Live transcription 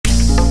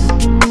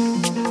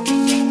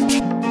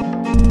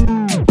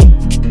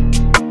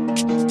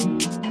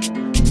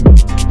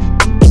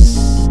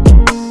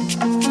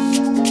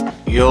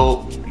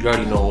Yo, you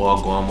already know where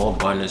I'm going. More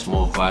abundance,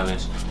 more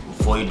violence.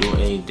 Before you do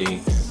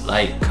anything,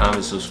 like,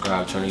 comment,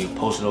 subscribe, turn on your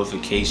post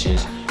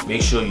notifications.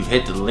 Make sure you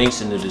hit the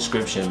links in the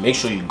description. Make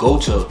sure you go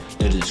to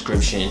the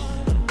description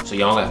so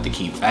y'all don't have to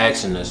keep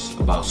asking us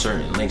about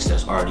certain links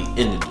that's already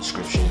in the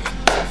description.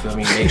 You feel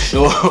me? Make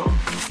sure,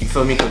 you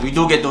feel me? Because we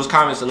do get those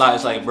comments a lot.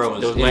 It's like, bro,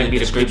 it's those might be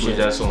the people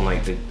that's on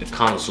like the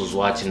consoles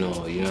watching,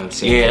 or you know what I'm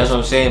saying? Yeah, that's what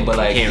I'm saying. But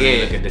like, you can't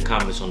really look at the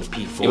comments on the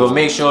P4. Yeah, but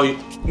make sure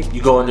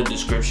you go in the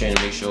description and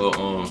make sure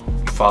you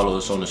follow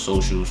us on the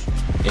socials,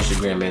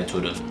 Instagram and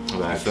Twitter.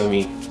 Right. You feel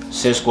me?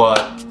 Sin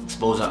Squad,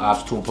 exposing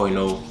Opps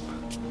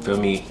 2.0. Feel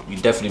me? We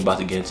definitely about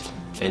to get into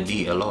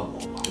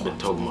NDLO. They've been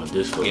talking about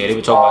this for they've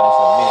been talking about this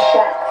for a minute.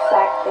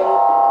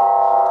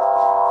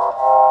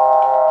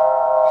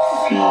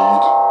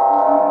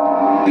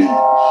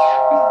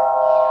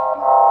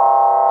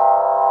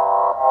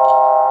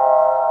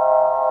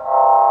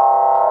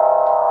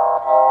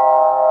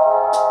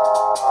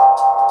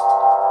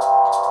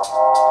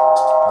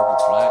 Purple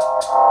flag.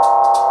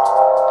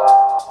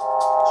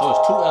 So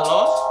it's 2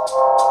 LRs?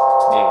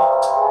 Yeah.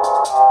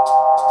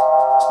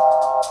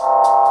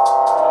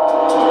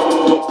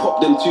 Don't pop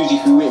them twos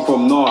if you ain't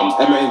from Nam.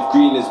 M&M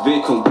green is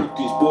vacant,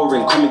 Woodgreens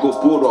boring. Come and go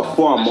board or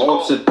farm. My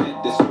Opps are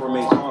dead, this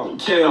remain calm.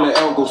 K on the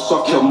L, go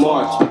suck your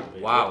march.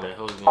 Wow. What the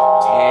hell's going on?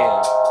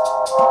 Yeah.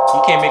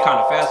 You came in kind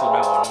of fast on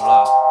that one, I'm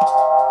live.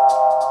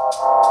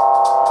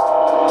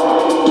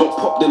 Don't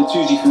pop them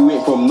twos if you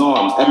ain't from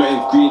Nam.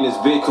 M&M green is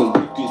vacant,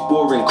 Woodgreens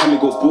boring. Come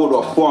and go board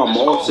or farm. My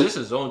Opps are This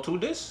is zone 2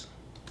 this?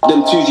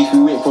 them twos if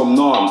you ain't from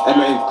Nam.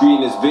 M&M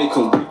green is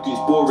vacant,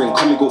 Woodgreens boring.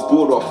 Come and go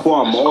board or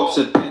farm. My Opps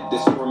are dead,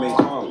 this remain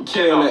calm.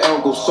 K on the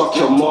L, go suck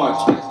your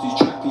march. Blacks do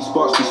trappy,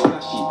 sparks do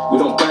splashy. We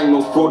don't bang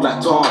no fraud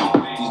like Tom.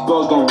 These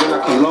bells gon' ring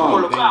like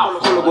alarm.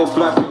 Collar go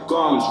fly for the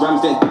gums.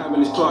 Rams didn't die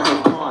when it's Clark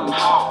and Khan.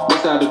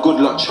 What's that, the good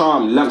luck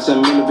charm? Lamps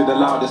and men will be the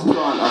loudest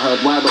plant. I heard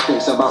wider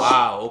things about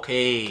wow,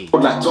 okay.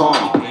 fraud like Tom.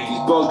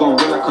 These bells gon'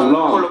 ring like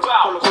alarm.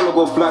 Collar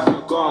go fly for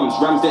the gums.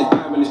 Rams didn't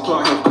die when it's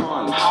Clark and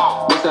Khan.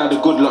 What's that, the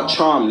good luck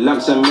charm?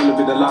 Lamps and men will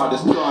be the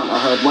loudest plant. I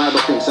heard wider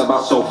things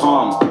about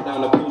self-harm. Put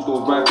down the bills,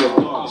 go ride your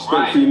dance.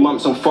 Spent 3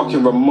 months on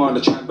fucking remand.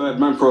 I tried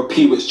Birdman for a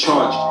P-Wits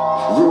charge.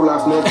 Real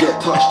life never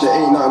get touched, there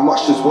ain't nothing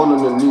much, just one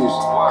on the news.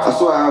 I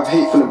swear I have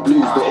hate for the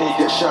blues, the old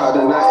get shouted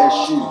and night air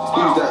shoes.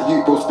 Who's that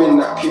you, bro, spin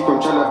that peep, I'm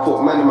trying to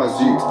put man in my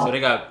zoo. So they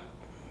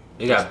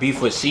got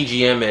beef with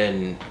CGM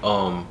and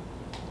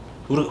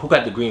who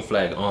got the green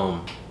flag?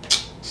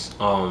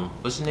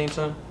 What's his name,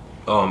 son?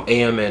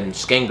 AM and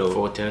Skangdo.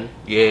 410.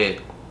 Yeah.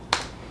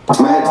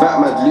 My head back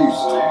mad loose,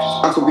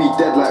 I could be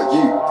dead like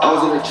you. I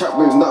was in a trap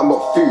with nothing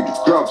but food,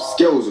 grubs,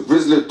 skills,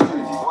 Rizzler too.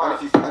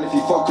 And if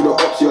you fuck with the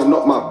Opps, you're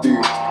not my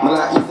boo. Man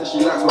like Ethan, she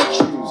likes my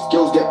tunes.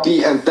 Girls get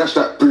beat and dash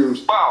like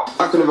brooms.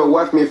 I could never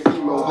wife me a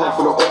female, half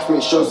of the Opps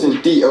make shows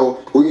in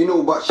detail. Well, you know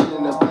about chilling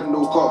in the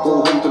bando, can't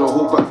go home to the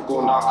whole back's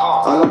gone. I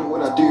love it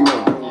when I do,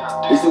 man.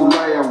 They still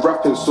lie and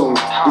rapping songs.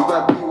 If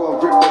I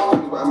P1 rip off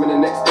things, but I'm in the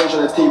next inch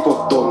on the tape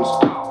off dons.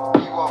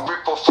 P1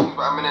 rip off songs,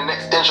 but I'm in the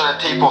next inch on the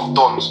tape off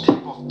dons.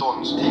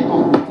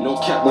 No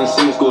cap when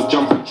singers go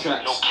jumping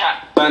tracks. No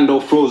cap. Bando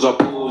throws up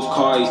pose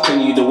car, he's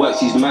telling you the works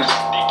he's mashed.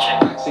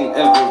 Backs ain't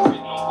ever rid.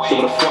 So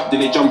what the fuck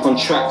did they jump on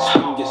tracks?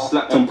 Get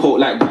slapped and poked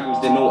like rams,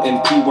 they know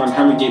MP1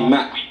 hammer game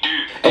Mac.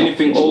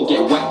 Anything old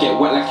get whack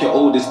like your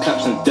oldest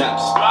claps and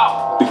daps.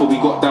 Before we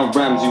got down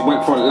rams, we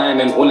went front line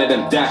and all of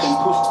them dash.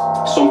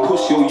 Some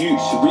push your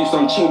use, reach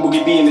on Ching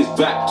Boogie B in his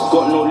back.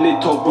 Got no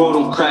lid, top bro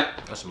don't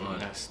crack. That's mine.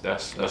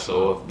 That's the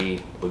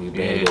OFB Boogie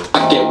Band.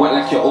 I get wet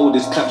like your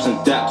oldest claps and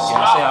daps.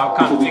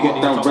 Before we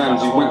got down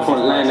rams, we went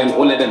front line and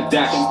all of them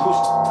dash.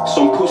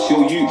 Some push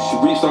your use,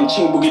 reached on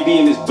Ching Boogie B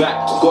in his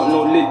back. Got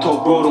no lid,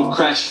 top bro don't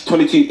crash.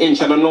 22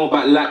 inch, I don't know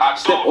about lack.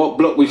 Step up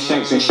block with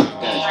shanks and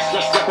shotguns.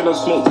 Slapping on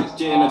smoke, this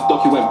J in a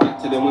dock, he went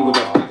back to the wing with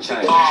a back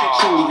side.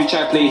 Ching if you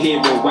try play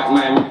hero, whack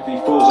my if he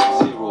throws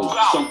up zeros.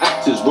 Some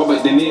actors,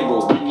 Robert De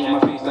Niro, bring on my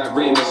face like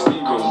Ray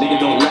Mysterio. Nigga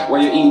don't lack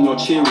while you're eating your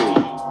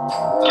Cheerio.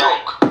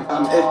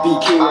 I'm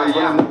FBK, I'm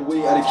running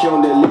away, I kill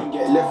on their lane,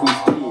 get left with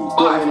stay.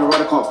 Going in a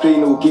ride, I can't play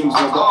no games,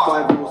 I got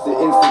 5 balls, the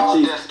instant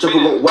chase.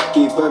 Chuckle got whack,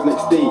 gave birth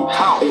next day. Ain't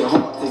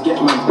hard to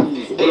get man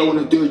please. All I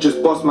wanna do is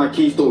just bust my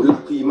keys, don't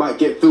lack, you might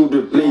get filled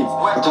with blades.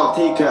 I can't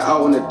take her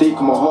out on a date,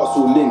 cause my heart's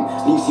all in,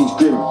 leave scenes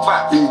grim.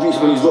 Free reach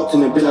when he's locked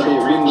in the bin, I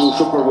don't window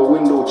shop or a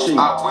window ching.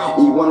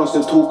 E1 off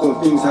the talk on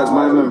things, has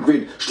my man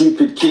rid,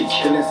 stupid kids.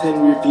 Then it's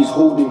Henry if he's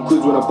holding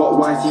quids when I butt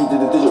YC to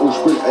the digital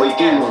sprint. Hey,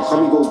 do man,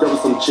 come and go grab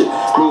some chip.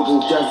 No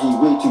go jazzy,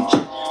 way too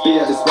cheap. Be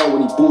at the spot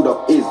when he balled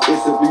up is,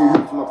 it's a blue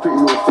hoop for my pretty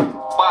little thing.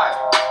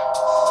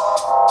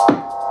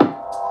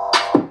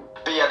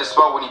 Be at the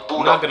spot when he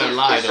balled up is,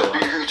 it's a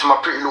blue hoop to my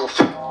pretty little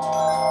thing.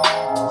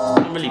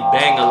 I don't really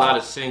bang a lot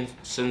of Sin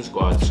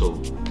Squad,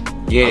 so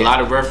yeah, a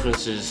lot of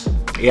references.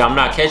 Yeah, I'm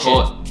not catching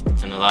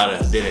it, and a lot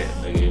of didn't.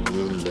 Like it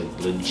really like,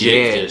 legit.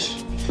 Yeah. Just,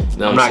 you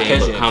know what I'm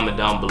saying? But comment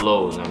down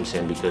below. You know what I'm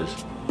saying?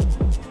 Because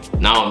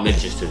now I'm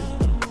interested.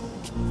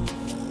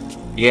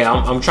 Yeah,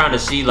 I'm trying to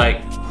see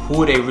like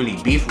who they really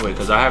beef with,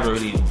 because I haven't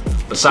really,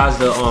 besides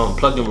the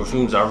plugged in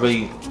perfumes, I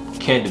really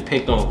can't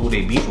depict on who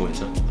they beef with.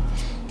 So.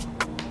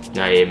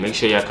 Nah, yeah, make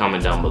sure y'all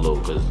comment down below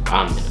because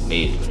I'm in a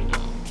maze right now.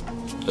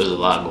 There's a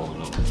lot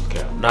going on.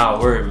 Okay.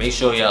 Nah, word. Make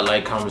sure y'all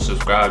like, comment,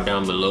 subscribe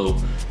down below.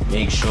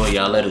 Make sure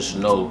y'all let us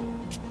know.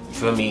 You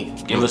feel me?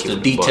 Give us the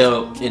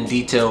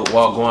detail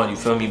walk on. You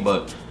feel me?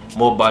 But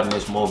more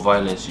badness, more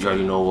violence. You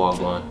already know walk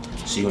on.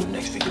 See you in the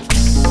next video.